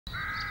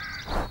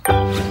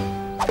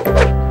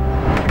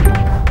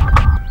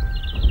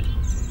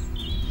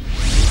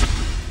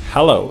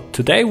Hello,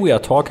 today we are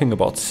talking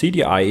about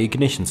CDI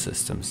ignition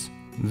systems.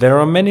 There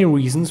are many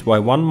reasons why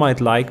one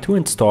might like to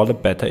install a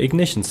better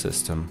ignition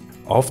system.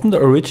 Often the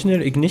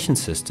original ignition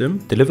system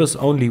delivers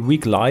only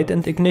weak light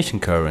and ignition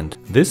current.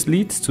 This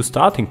leads to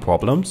starting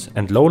problems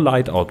and low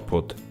light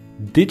output.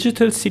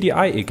 Digital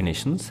CDI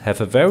ignitions have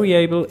a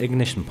variable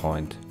ignition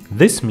point.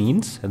 This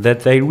means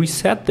that they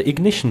reset the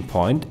ignition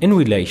point in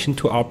relation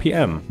to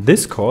RPM.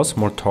 This causes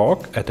more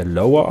torque at a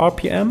lower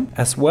RPM,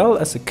 as well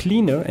as a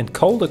cleaner and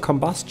colder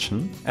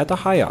combustion at a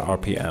higher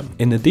RPM.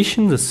 In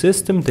addition, the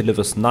system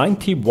delivers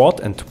 90 watt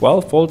and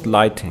 12 volt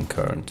lighting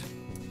current.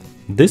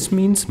 This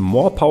means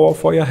more power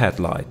for your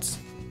headlights.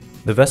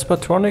 The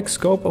Vespatronic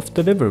scope of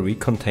delivery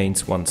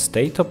contains one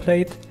stator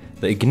plate,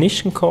 the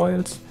ignition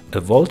coils, a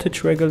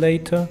voltage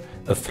regulator,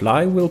 a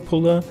flywheel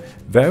puller,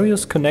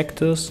 various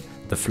connectors,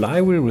 the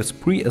flywheel with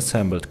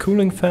pre-assembled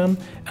cooling fan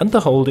and the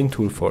holding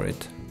tool for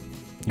it.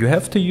 You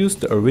have to use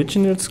the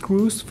original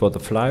screws for the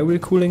flywheel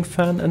cooling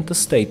fan and the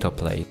stator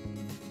plate.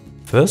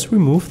 First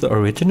remove the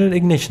original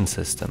ignition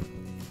system.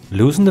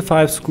 Loosen the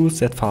 5 screws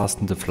that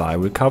fasten the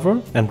flywheel cover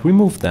and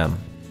remove them.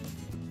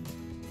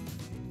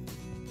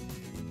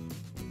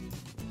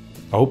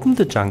 Open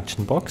the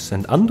junction box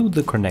and undo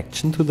the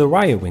connection to the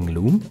wiring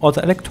loom or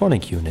the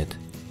electronic unit.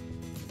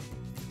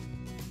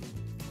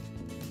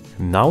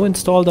 Now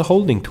install the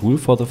holding tool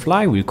for the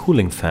flywheel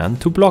cooling fan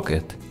to block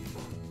it.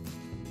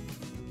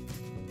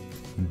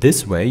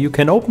 This way you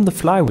can open the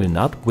flywheel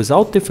nut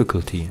without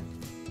difficulty.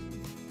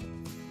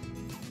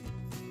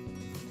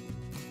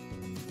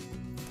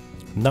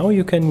 Now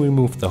you can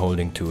remove the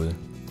holding tool.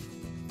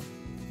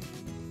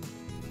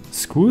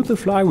 Screw the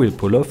flywheel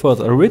puller for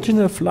the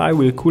original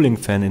flywheel cooling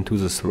fan into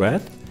the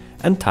thread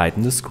and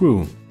tighten the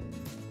screw.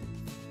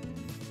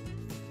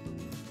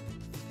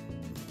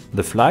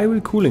 The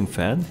flywheel cooling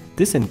fan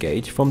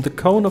disengages from the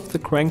cone of the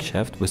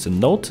crankshaft with a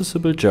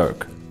noticeable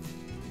jerk.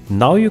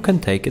 Now you can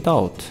take it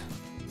out.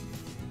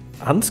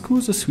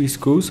 Unscrew the 3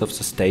 screws of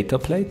the stator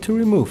plate to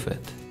remove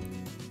it.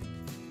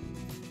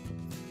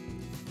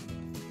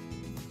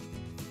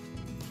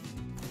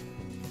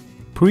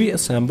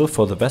 Pre-assemble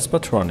for the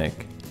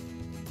Vespatronic.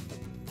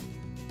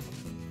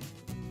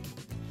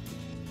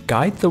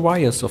 Guide the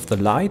wires of the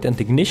light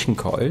and ignition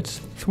coils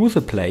through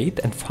the plate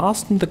and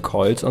fasten the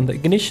coils on the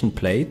ignition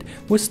plate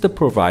with the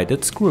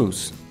provided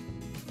screws.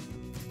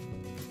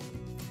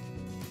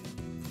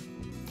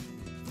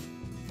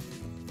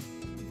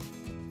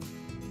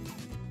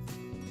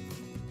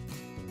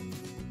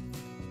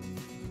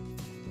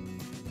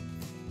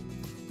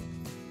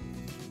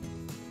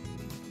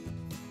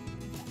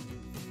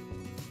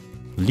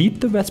 Lead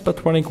the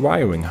Vespatronic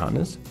wiring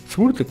harness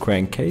through the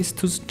crankcase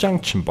to the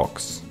junction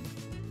box.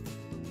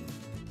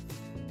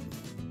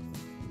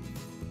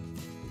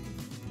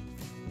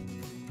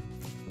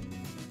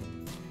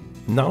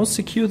 Now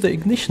secure the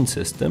ignition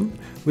system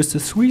with the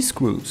 3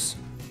 screws.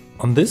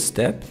 On this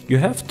step you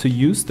have to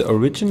use the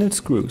original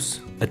screws.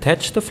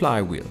 Attach the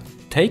flywheel.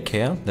 Take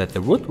care that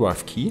the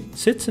woodruff key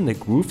sits in the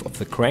groove of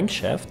the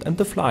crankshaft and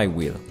the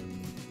flywheel.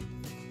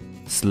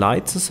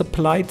 Slide the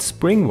supplied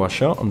spring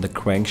washer on the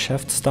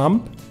crankshaft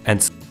stump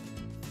and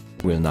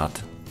wheel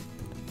nut.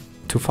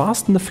 To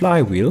fasten the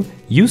flywheel,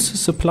 use the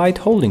supplied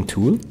holding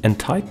tool and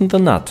tighten the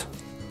nut.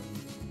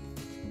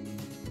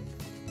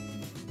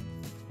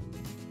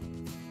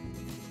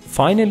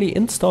 Finally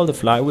install the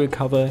flywheel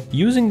cover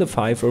using the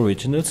 5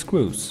 original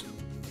screws.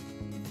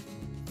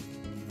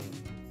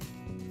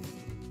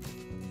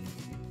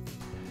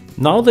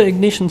 Now the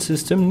ignition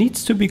system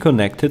needs to be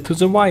connected to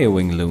the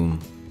wiring loom.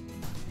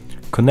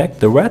 Connect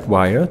the red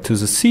wire to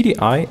the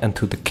CDI and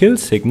to the kill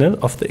signal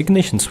of the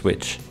ignition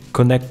switch.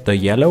 Connect the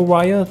yellow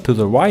wire to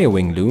the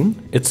wiring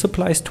loom, it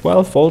supplies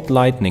 12 volt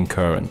lightning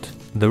current.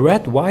 The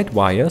red-white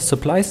wire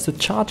supplies the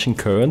charging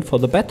current for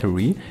the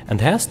battery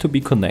and has to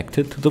be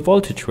connected to the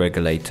voltage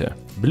regulator.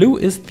 Blue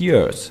is the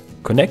earth,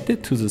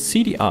 connected to the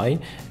CDI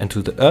and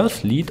to the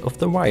earth lead of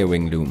the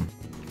wiring loom.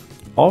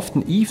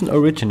 Often even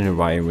original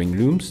wiring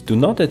looms do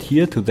not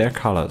adhere to their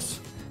colors.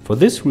 For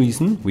this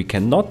reason we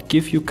cannot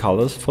give you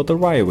colors for the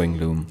wiring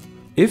loom.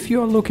 If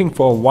you are looking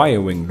for a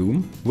wiring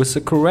loom with the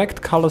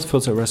correct colors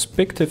for the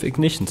respective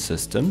ignition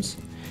systems,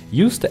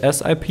 use the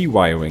SIP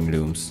wiring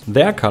looms.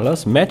 Their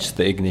colors match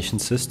the ignition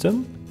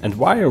system and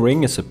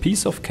wiring is a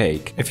piece of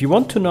cake. If you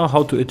want to know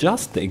how to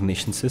adjust the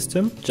ignition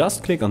system,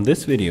 just click on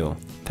this video.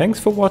 Thanks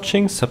for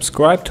watching,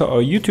 subscribe to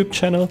our YouTube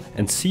channel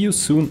and see you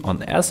soon on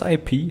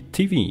SIP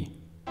TV.